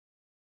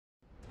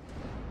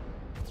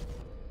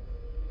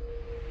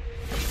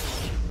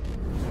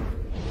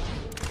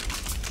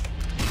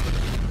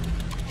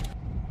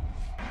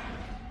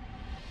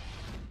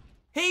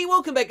Hey,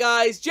 welcome back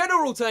guys,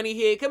 General Tony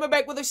here, coming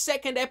back with a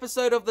second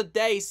episode of the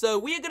day. So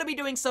we are going to be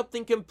doing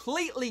something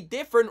completely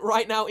different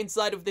right now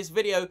inside of this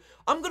video.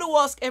 I'm going to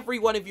ask every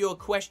one of you a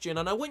question,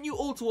 and I want you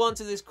all to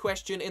answer this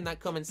question in that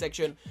comment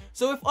section.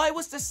 So if I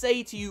was to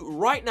say to you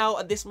right now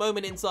at this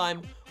moment in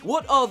time,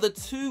 what are the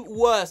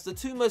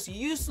two most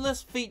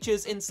useless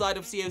features inside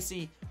of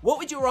CoC, what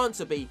would your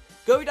answer be?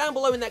 Go down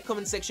below in that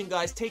comment section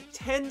guys, take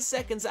 10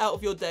 seconds out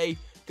of your day,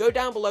 go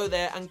down below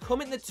there and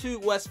comment the two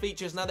worst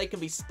features. Now they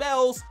can be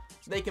spells,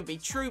 they can be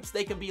troops,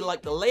 they can be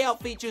like the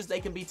layout features, they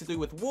can be to do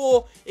with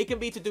war, it can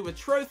be to do with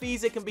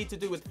trophies, it can be to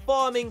do with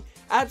farming,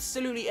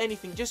 absolutely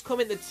anything. Just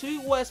comment the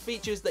two worst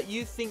features that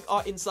you think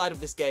are inside of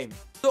this game.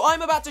 So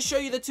I'm about to show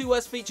you the two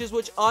worst features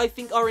which I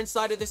think are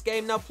inside of this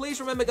game. Now please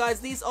remember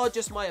guys, these are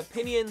just my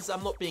opinions.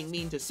 I'm not being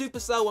mean to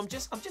Supercell. I'm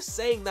just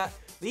saying that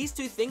these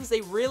two things,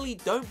 they really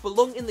don't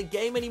belong in the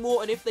game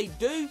anymore, and if they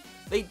do,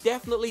 they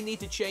definitely need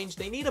to change.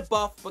 They need a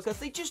buff because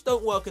they just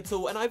don't work at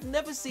all, and I've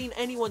never seen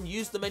anyone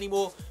use them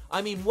anymore.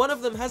 I mean, one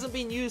of them hasn't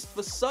been used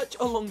for such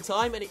a long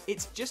time, and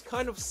it's just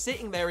kind of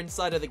sitting there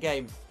inside of the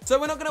game. So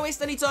we're not going to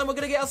waste any time. We're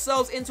going to get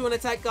ourselves into an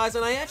attack, guys,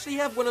 and I actually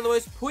have one of the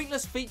most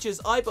pointless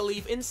features, I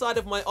believe, inside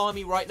of my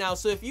army right now.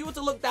 So if you were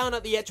to look down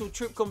at the actual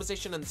troop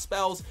composition and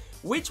spells,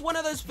 which one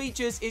of those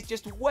features is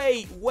just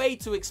way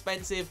too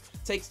expensive,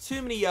 takes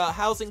too many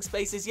housing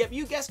spaces? Yep,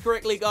 you guessed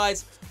correctly,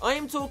 guys. I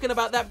am talking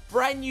about that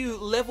brand new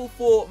level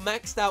 4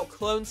 maxed out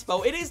clone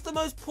spell. It is the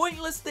most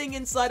pointless thing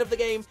inside of the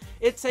game.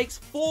 It takes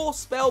 4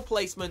 spell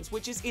placements,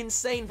 which is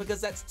insane because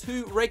that's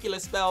 2 regular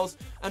spells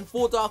and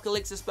 4 dark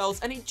elixir spells,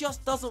 and it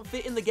just doesn't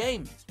fit in the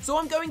game. So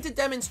I'm going to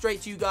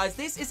demonstrate to you guys.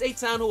 This is a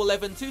Town Hall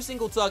 11, 2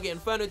 single target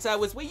Inferno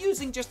Towers. We're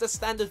using just a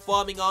standard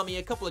farming army,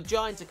 a couple of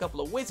giants, a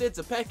couple of wizards,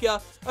 a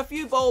P.E.K.K.A, a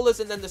few bowlers,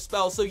 and then the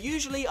spells. So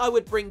usually I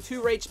would bring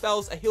 2 rage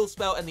spells, a heal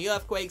spell, and the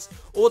earthquakes,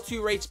 or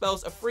 2 rage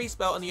spells, a free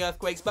spell, and the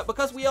earthquakes. But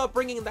because we are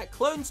bringing that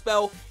clone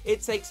spell,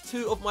 it takes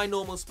 2 of my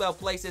normal spell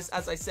places,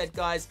 as I said,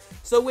 guys.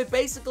 So we're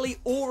basically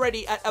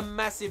already at a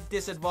massive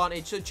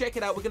disadvantage. So check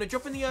it out. We're going to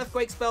drop in the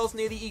earthquake spells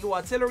near the Eagle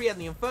Artillery and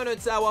the Inferno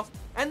Tower,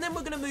 and then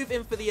we're going to move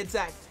in for the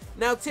attack.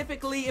 Now,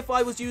 typically, if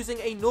I was using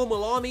a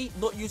normal army,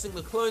 not using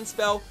the clone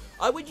spell,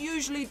 I would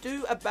usually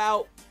do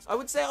about, I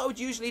would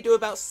usually do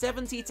about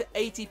 70 to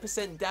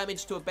 80%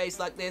 damage to a base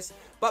like this.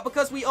 But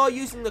because we are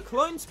using the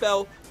clone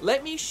spell,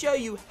 let me show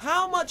you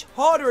how much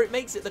harder it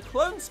makes it. The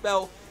clone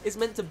spell is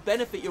meant to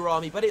benefit your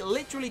army, but it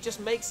literally just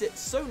makes it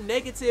so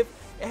negative.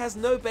 It has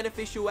no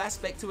beneficial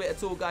aspect to it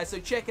at all, guys. So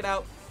check it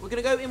out. We're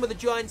going to go in with the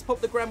Giants,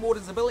 pop the Grand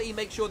Warden's ability,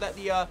 make sure that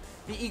the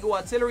Eagle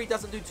Artillery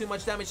doesn't do too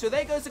much damage. So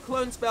there goes the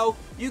clone spell.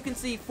 You can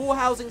see 4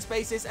 housing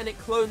spaces, and it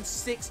clones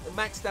 6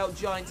 maxed out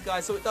Giants,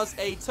 guys. So it does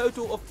a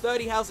total of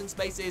 30 housing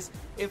spaces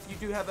if you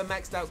do have a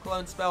maxed out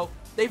clone spell.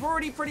 They've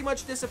already pretty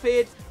much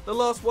disappeared. The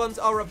last ones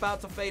are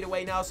about to fade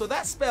away now. So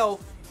that spell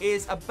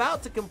is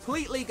about to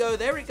completely go.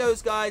 There it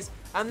goes, guys.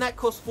 And that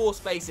costs 4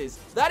 spaces.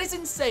 That is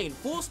insane.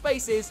 4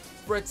 spaces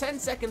for a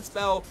 10-second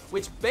spell,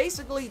 which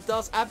basically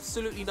does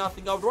absolutely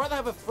nothing. I would rather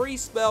have a free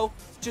spell,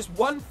 just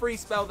 1 free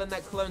spell, than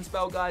that clone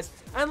spell, guys.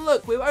 And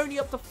look, we're only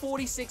up to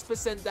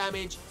 46%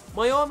 damage.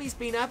 My army's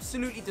been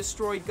absolutely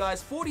destroyed,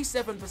 guys.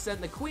 47%.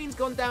 The queen's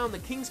gone down. The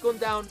king's gone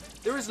down.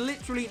 There is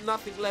literally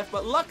nothing left.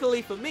 But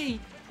luckily for me,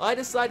 I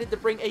decided to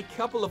bring a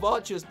couple of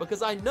archers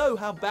because I know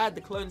how bad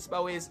the clone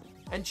spell is.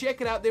 And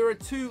check it out, there are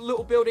 2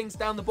 little buildings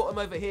down the bottom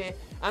over here,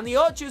 and the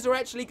archers are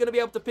actually going to be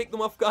able to pick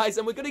them off, guys,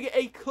 and we're going to get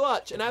a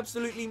clutch, an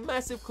absolutely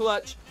massive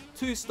clutch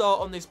to start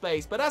on this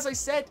base. But as I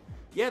said,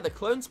 yeah, the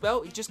clone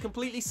spell, it just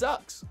completely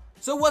sucks.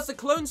 So was the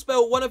clone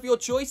spell one of your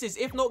choices?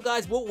 If not,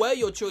 guys, what were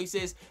your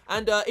choices?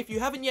 And if you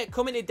haven't yet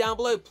commented down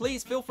below,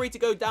 please feel free to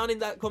go down in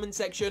that comment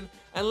section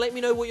and let me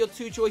know what your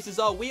 2 choices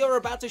are. We are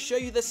about to show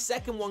you the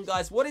second one,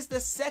 guys. What is the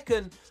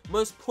second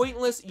most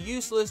pointless,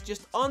 useless,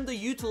 just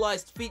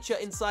underutilized feature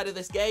inside of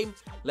this game?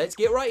 Let's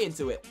get right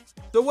into it.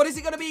 So what is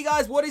it going to be,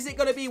 guys? What is it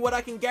going to be? What I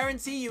can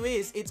guarantee you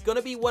is it's going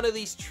to be one of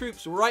these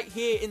troops right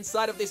here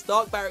inside of this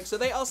dark barrack. So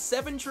they are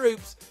 7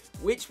 troops.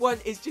 Which one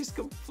is just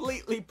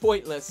completely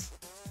pointless?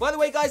 By the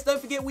way, guys,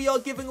 don't forget we are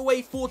giving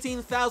away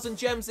 14,000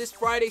 gems this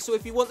Friday, so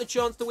if you want the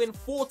chance to win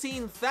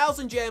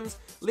 14,000 gems,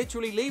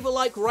 literally leave a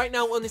like right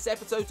now on this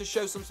episode to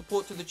show some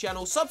support to the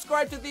channel.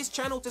 Subscribe to this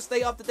channel to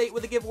stay up to date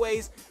with the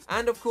giveaways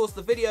and, of course,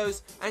 the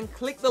videos, and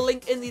click the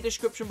link in the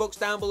description box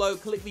down below.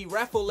 Click the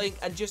raffle link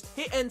and just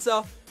hit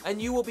enter,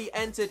 and you will be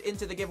entered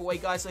into the giveaway,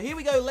 guys. So here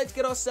we go. Let's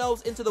get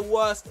ourselves into the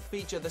worst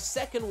feature, the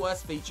second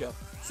worst feature.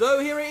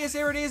 So here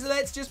it is.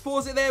 Let's just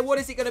pause it there. What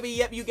is it going to be?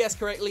 Yep, you guessed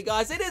correctly,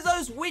 guys. It is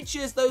those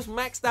witches, those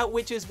maxed out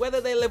witches,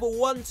 whether they're level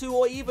 1, 2,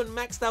 or even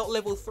maxed out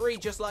level 3,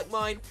 just like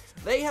mine.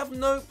 They have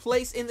no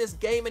place in this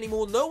game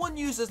anymore. No one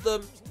uses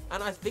them.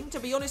 And I think, to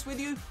be honest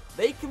with you,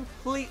 they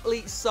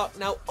completely suck.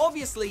 Now,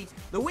 obviously,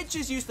 the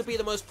witches used to be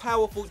the most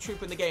powerful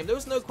troop in the game. There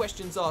was no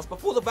questions asked.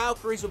 Before the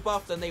Valkyries were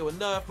buffed and they were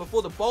nerfed,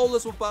 before the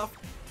bowlers were buffed,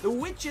 the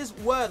witches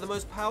were the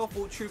most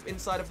powerful troop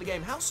inside of the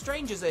game. How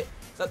strange is it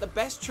that the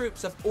best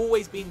troops have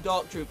always been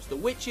dark troops? The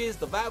witches,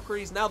 the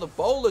Valkyries, now the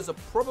bowlers are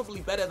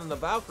probably better than the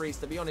Valkyries,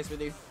 to be honest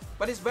with you.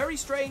 But it's very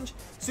strange.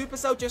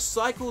 Supercell just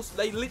cycles,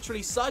 they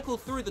literally cycle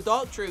through the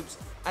Dark Troops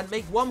and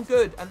make one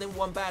good and then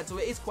one bad. So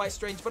it is quite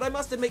strange. But I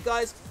must admit,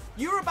 guys,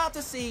 you're about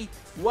to see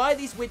why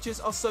these witches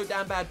are so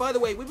damn bad. By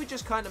the way, we were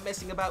just kind of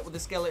messing about with the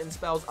skeleton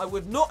spells. I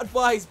would not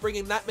advise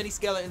bringing that many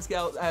skeleton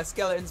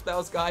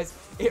spells, guys.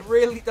 It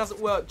really doesn't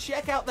work.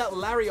 Check out that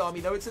Larry army,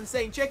 though. It's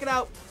insane. Check it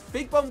out.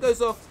 Big bomb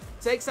goes off,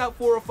 takes out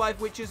 4 or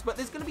 5 witches, but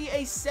there's going to be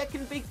a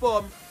second big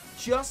bomb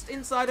just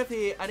inside of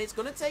here, and it's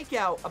going to take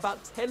out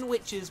about 10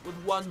 witches with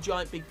one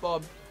giant big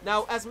bomb.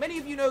 Now, as many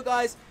of you know,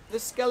 guys, the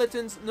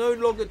skeletons no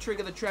longer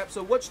trigger the trap,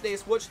 so watch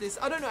this, watch this.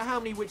 I don't know how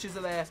many witches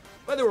are there,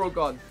 but they're all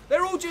gone.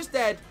 They're all just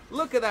dead.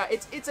 Look at that.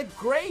 It's a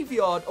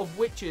graveyard of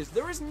witches.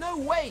 There is no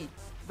way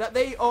that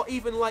they are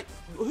even like,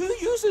 who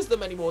uses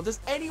them anymore?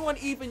 Does anyone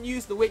even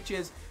use the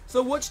witches?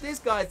 So watch this,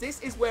 guys. This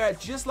is where,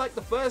 just like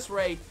the first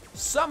raid,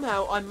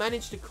 somehow I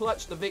managed to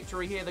clutch the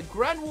victory here. The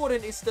Grand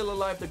Warden is still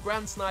alive, the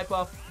Grand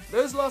Sniper.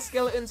 Those last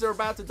skeletons are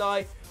about to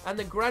die, and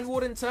the Grand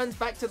Warden turns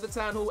back to the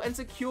Town Hall and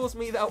secures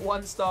me that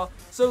 1 star.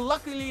 So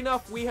luckily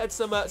enough, we had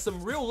some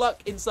real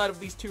luck inside of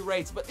these 2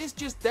 raids, but this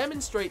just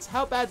demonstrates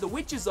how bad the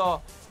witches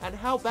are and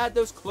how bad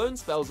those clone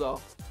spells are.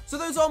 So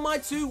those are my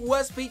 2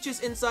 worst features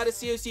inside of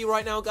CoC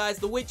right now, guys.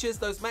 The witches,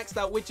 those maxed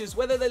out witches,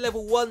 whether they're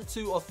level 1,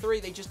 2, or 3,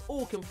 they just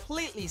all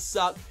completely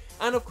suck.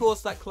 And of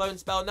course, that clone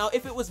spell. Now,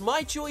 if it was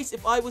my choice,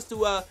 if I was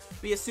to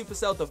be a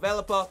Supercell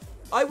developer,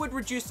 I would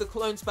reduce the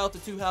clone spell to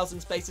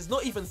 2,000 spaces,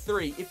 not even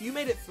 3. If you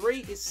made it 3,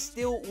 it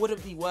still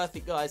wouldn't be worth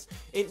it, guys.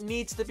 It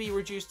needs to be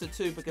reduced to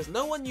 2 because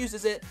no one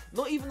uses it.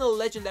 Not even the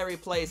legendary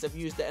players have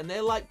used it, and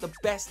they're like the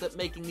best at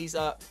making these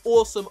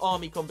awesome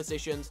army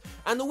compositions.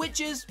 And the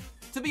witches,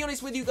 to be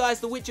honest with you guys,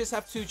 the witches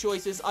have 2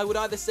 choices. I would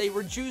either say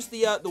reduce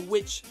the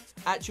witch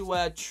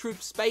actual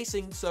troop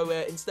spacing. So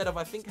instead of,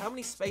 I think, how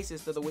many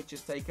spaces do the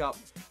witches take up?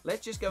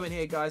 Let's just go in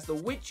here, guys. The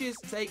witches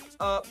take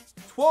up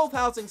 12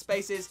 housing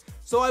spaces.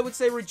 So I would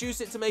say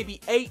reduce it to maybe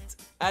 8,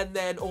 and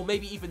then, or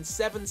maybe even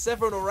 7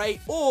 or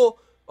 8, or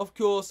of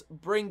course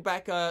bring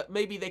back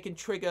maybe they can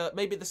trigger,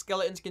 maybe the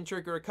skeletons can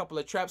trigger a couple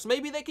of traps,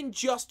 maybe they can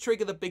just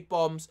trigger the big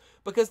bombs,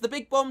 because the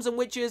big bombs and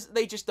witches,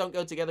 they just don't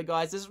go together,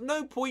 guys. There's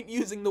no point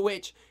using the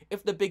witch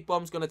if the big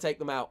bomb's gonna take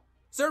them out.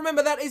 So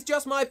remember, that is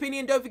just my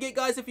opinion. Don't forget,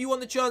 guys, if you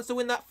want the chance to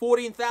win that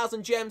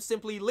 14,000 gems,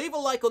 simply leave a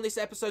like on this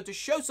episode to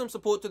show some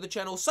support to the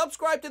channel.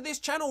 Subscribe to this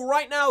channel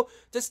right now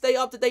to stay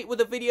up to date with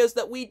the videos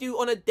that we do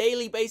on a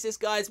daily basis,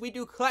 guys. We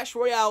do Clash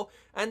Royale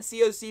and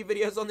CoC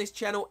videos on this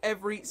channel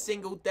every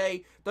single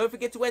day. Don't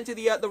forget to enter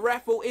the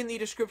raffle in the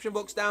description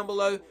box down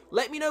below.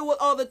 Let me know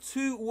what are the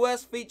 2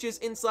 worst features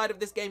inside of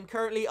this game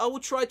currently. I will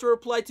try to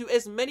reply to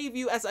as many of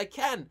you as I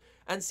can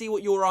and see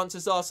what your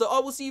answers are. So I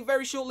will see you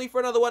very shortly for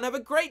another one. Have a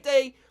great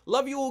day.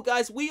 Love you all,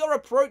 guys. We are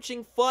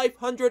approaching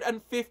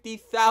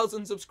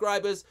 550,000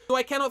 subscribers, so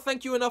I cannot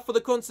thank you enough for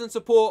the constant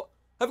support.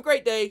 Have a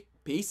great day.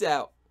 Peace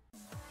out.